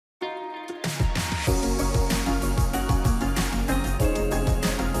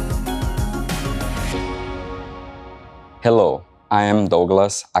Hello, I am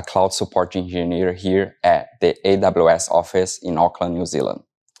Douglas, a cloud support engineer here at the AWS office in Auckland, New Zealand.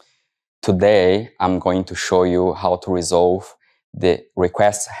 Today, I'm going to show you how to resolve the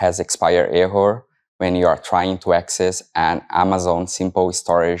request has expired error when you are trying to access an Amazon Simple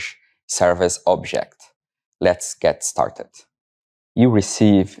Storage Service object. Let's get started. You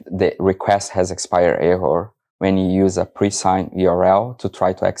receive the request has expired error when you use a presigned URL to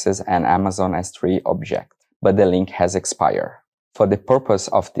try to access an Amazon S3 object, but the link has expired. For the purpose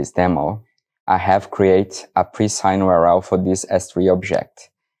of this demo, I have created a presigned URL for this S3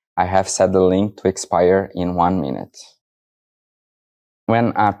 object. I have set the link to expire in 1 minute.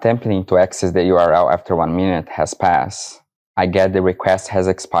 When attempting to access the URL after 1 minute has passed, I get the request has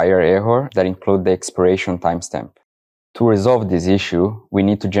expired error that includes the expiration timestamp. To resolve this issue, we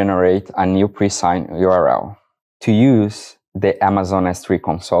need to generate a new presigned URL. To use the Amazon S3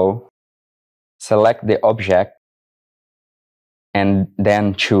 console, select the object and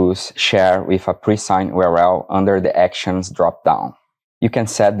then choose Share with a presigned URL under the Actions drop-down. You can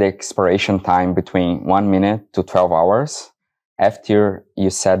set the expiration time between 1 minute to 12 hours. After you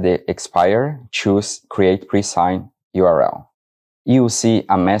set the expire, choose Create Presigned URL. You will see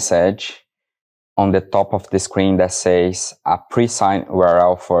a message on the top of the screen that says a presigned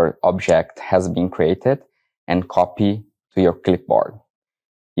URL for object has been created and copy to your clipboard.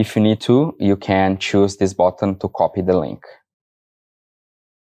 If you need to, you can choose this button to copy the link.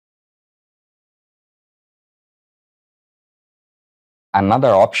 Another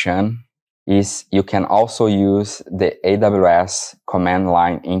option is you can also use the AWS Command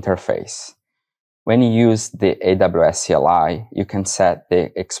Line Interface. When you use the AWS CLI, you can set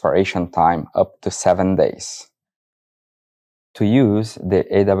the expiration time up to 7 days. To use the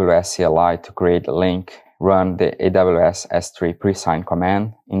AWS CLI to create a link, run the AWS S3 presigned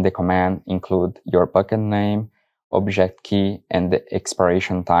command. In the command, include your bucket name, object key, and the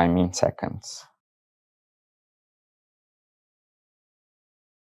expiration time in seconds.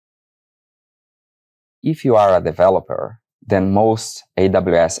 If you are a developer, then most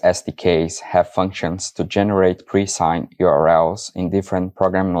AWS SDKs have functions to generate presigned URLs in different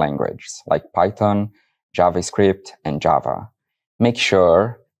programming languages like Python, JavaScript, and Java. Make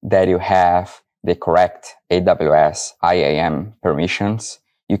sure that you have the correct AWS IAM permissions.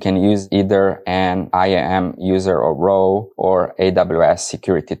 You can use either an IAM user or role or AWS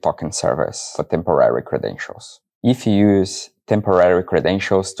Security Token Service for temporary credentials. If you use temporary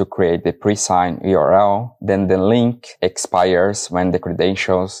credentials to create the presigned URL, then the link expires when the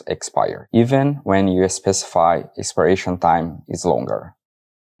credentials expire, even when you specify expiration time is longer.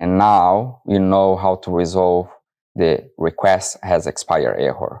 And now you know how to resolve the request has expired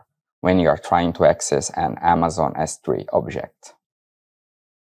error when you are trying to access an Amazon S3 object.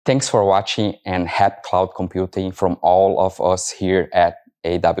 Thanks for watching and happy cloud computing from all of us here at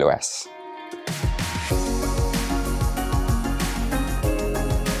AWS.